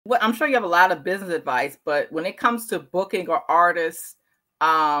well, I'm sure you have a lot of business advice, but when it comes to booking or artists,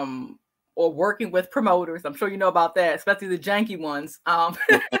 or working with promoters, I'm sure you know about that, especially the janky ones.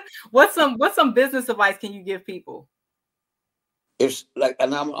 What's some business advice can you give people? It's like,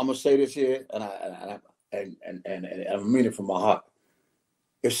 and I'm gonna say this here, and I mean it from my heart.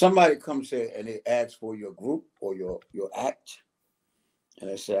 If somebody comes here and they ask for your group or your act, and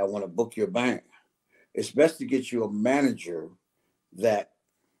they say, I want to book your band, it's best to get you a manager that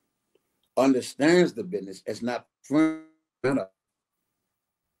understands the business. It's not friend.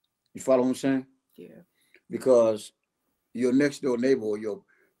 You follow what I'm saying? Yeah. Because your next door neighbor or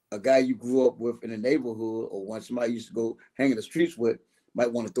a guy you grew up with in the neighborhood, or when somebody used to go hang in the streets with,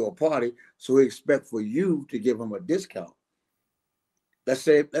 might want to throw a party, so he expect for you to give him a discount. Let's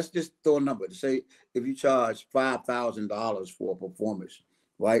just throw a number. To say if you charge $5,000 for a performance,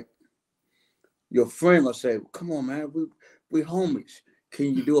 right? Your friend will say, "Come on, man, we homies.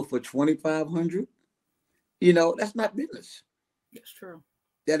 Can you do it for 2,500?" You know, that's not business. That's true.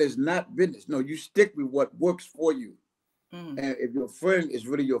 That is not business. No, you stick with what works for you. And if your friend is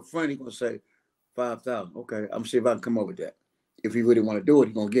really your friend, he's gonna say 5,000. Okay, I'm gonna see if I can come up with that. If you really want to do it,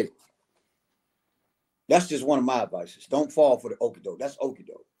 he's gonna get it. That's just one of my advices. Don't fall for the okie doke. That's okie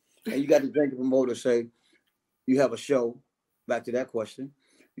doke. And you got to drink the promoter say, you have a show. Back to that question.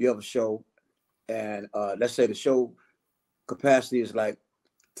 You have a show, and let's say the show capacity is like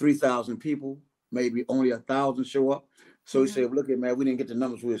 3,000 people. Maybe only 1,000 show up. So he said, "Look, man, we didn't get the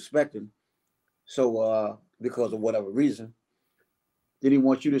numbers we were expecting. So because of whatever reason, then he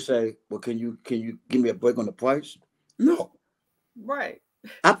wants you to say, well, can you give me a break on the price?" No. Right.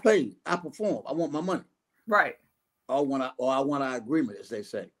 I played. I performed. I want my money. Right. I want our agreement, as they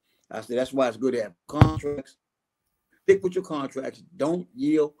say. I said that's why it's good to have contracts. Stick with your contracts. Don't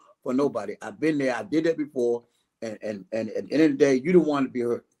yield for nobody. I've been there. I did that before. And at the end of the day, you don't want to be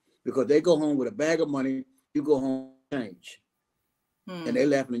hurt because they go home with a bag of money. You go home with change, and they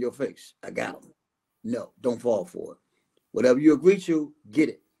laughing in your face. I got them. No, don't fall for it. Whatever you agree to, get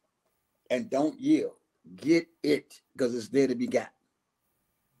it, and don't yield. Get it because it's there to be got.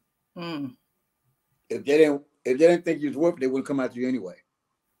 If they didn't think you was worth it, they wouldn't come after you anyway.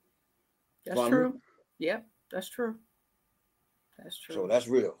 That's true. Yep, that's true. That's true. So that's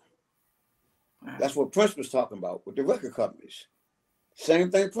real. Wow. That's what Prince was talking about with the record companies.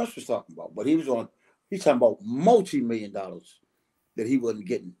 Same thing Prince was talking about, but he's talking about multi-million dollars that he wasn't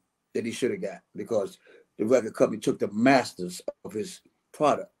getting, that he should have got because the record company took the masters of his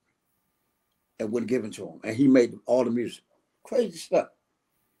product and wouldn't give it to him. And he made all the music. Crazy stuff.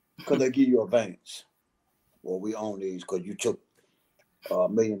 Because they give you advance. Well, we own these because you took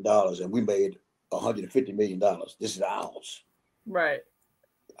 $1 million and we made $150 million. This is ours. Right.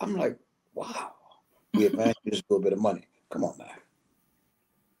 I'm like, wow. We advanced just a little bit of money. Come on, man.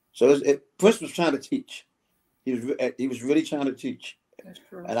 So Prince was trying to teach. He was really trying to teach. That's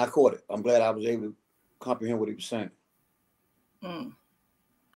true. And I caught it. I'm glad I was able to comprehend what he was saying.